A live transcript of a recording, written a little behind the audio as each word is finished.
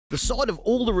The sight of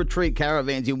all the Retreat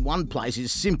caravans in one place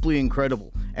is simply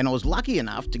incredible, and I was lucky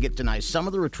enough to get to know some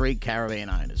of the Retreat caravan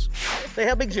owners. So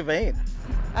how big's your van?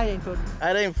 18 foot.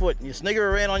 18 foot. You snigger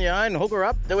around on your own, hook her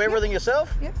up, do everything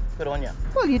yourself? Yep. Good on you.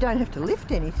 Well, you don't have to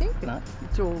lift anything. No.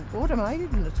 It's all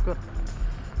automated, and the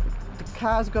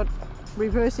car's got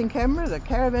reversing camera, the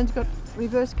caravan's got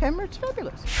reverse camera. It's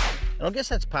fabulous. And I guess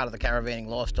that's part of the caravanning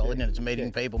lifestyle, isn't it? It's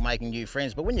meeting people, making new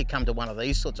friends. But when you come to one of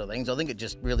these sorts of things, I think it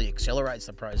just really accelerates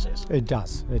the process. It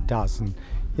does. And,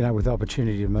 you know, with the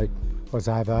opportunity to meet,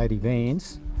 over 80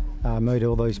 vans, meet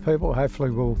all these people, hopefully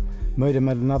we'll meet them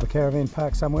at another caravan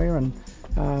park somewhere, and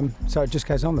so it just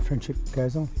goes on, the friendship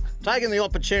goes on. Taking the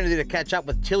opportunity to catch up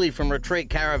with Tilly from Retreat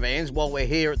Caravans while we're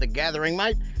here at the gathering,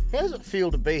 mate, how does it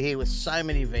feel to be here with so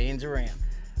many vans around?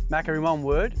 Macca, in one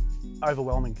word,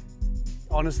 overwhelming.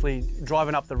 Honestly,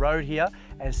 driving up the road here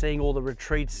and seeing all the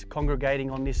retreats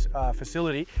congregating on this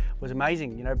facility was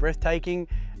amazing. You know, breathtaking,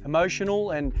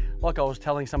 emotional, and like I was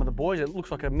telling some of the boys, it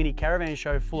looks like a mini caravan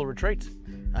show full of retreats.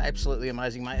 Absolutely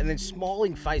amazing, mate. And then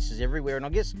smiling faces everywhere. And I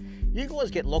guess you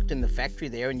guys get locked in the factory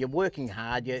there and you're working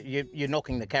hard, you're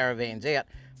knocking the caravans out.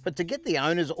 But to get the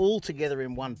owners all together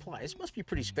in one place must be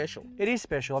pretty special. It is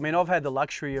special. I mean, I've had the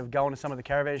luxury of going to some of the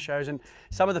caravan shows, and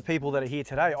some of the people that are here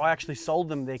today, I actually sold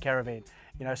them their caravan.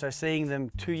 You know, so seeing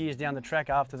them 2 years down the track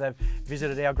after they've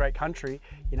visited our great country,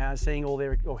 you know, and seeing all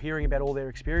their, or hearing about all their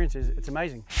experiences, it's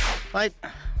amazing. Mate,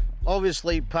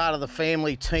 obviously part of the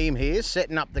family team here,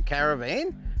 setting up the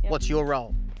caravan. Yep. What's your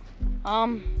role?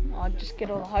 I just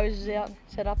get all the hoses out,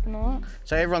 set up and all that.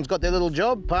 So everyone's got their little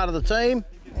job, part of the team?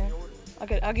 Yeah.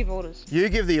 I give orders. You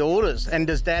give the orders, and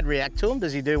does Dad react to them?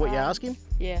 Does he do what you ask him?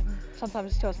 Yeah,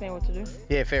 sometimes he tells me what to do.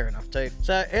 Yeah, fair enough too.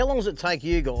 So how long does it take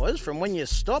you guys from when you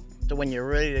stop to when you're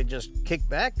ready to just kick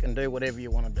back and do whatever you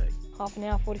want to do? Half an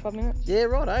hour, 45 minutes. Yeah,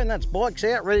 righto, and that's bikes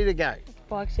out, ready to go.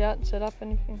 Bikes out, set up,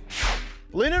 anything.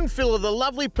 Lynn and Phil are the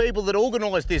lovely people that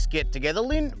organised this get-together.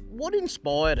 Lynn, what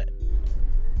inspired it?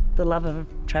 The love of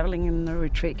travelling in the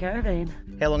Retreat caravan.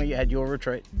 How long have you had your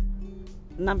retreat?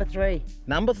 Number 3.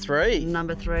 Number 3?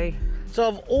 Number 3. So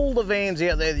of all the vans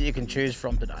out there that you can choose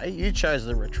from today, you chose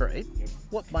the Retreat.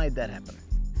 What made that happen?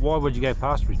 Why would you go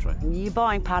past Retreat? You're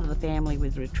buying part of the family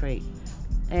with Retreat,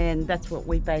 and that's what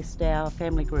we based our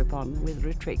family group on, with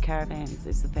Retreat Caravans.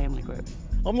 It's the family group.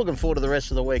 I'm looking forward to the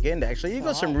rest of the weekend, actually. You've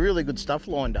got some really good stuff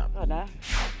lined up. I know.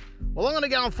 Well, I'm going to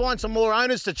go and find some more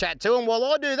owners to chat to, and while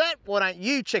I do that, why don't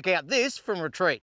you check out this from Retreat?